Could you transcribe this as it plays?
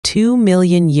2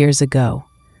 million years ago,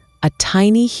 a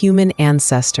tiny human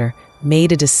ancestor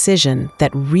made a decision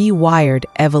that rewired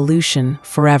evolution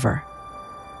forever.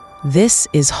 This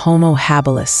is Homo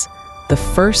Habilis, the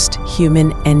first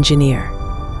human engineer.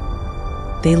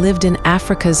 They lived in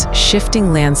Africa's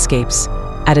shifting landscapes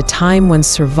at a time when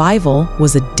survival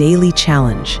was a daily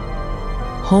challenge.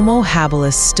 Homo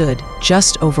habilis stood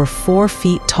just over 4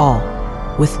 feet tall,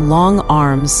 with long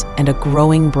arms and a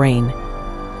growing brain,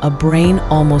 a brain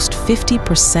almost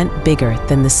 50% bigger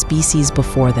than the species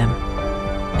before them.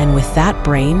 And with that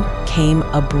brain came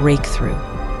a breakthrough: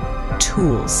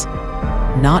 tools.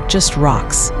 Not just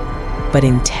rocks, but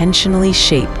intentionally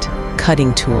shaped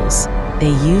cutting tools.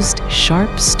 They used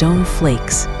sharp stone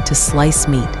flakes to slice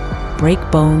meat, break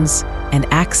bones, and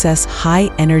access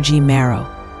high-energy marrow,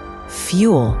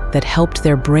 fuel that helped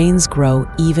their brains grow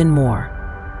even more.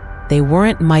 They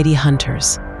weren't mighty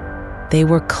hunters. They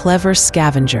were clever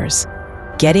scavengers,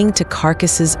 getting to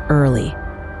carcasses early,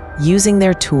 using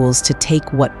their tools to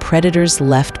take what predators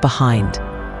left behind.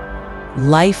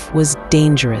 Life was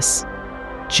dangerous.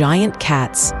 Giant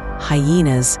cats,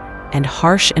 hyenas, and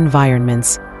harsh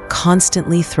environments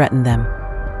constantly threatened them.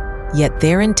 Yet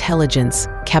their intelligence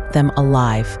kept them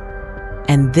alive.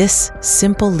 And this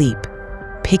simple leap,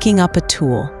 picking up a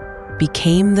tool,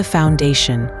 became the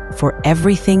foundation for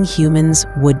everything humans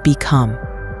would become.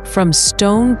 From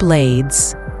stone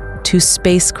blades to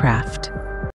spacecraft,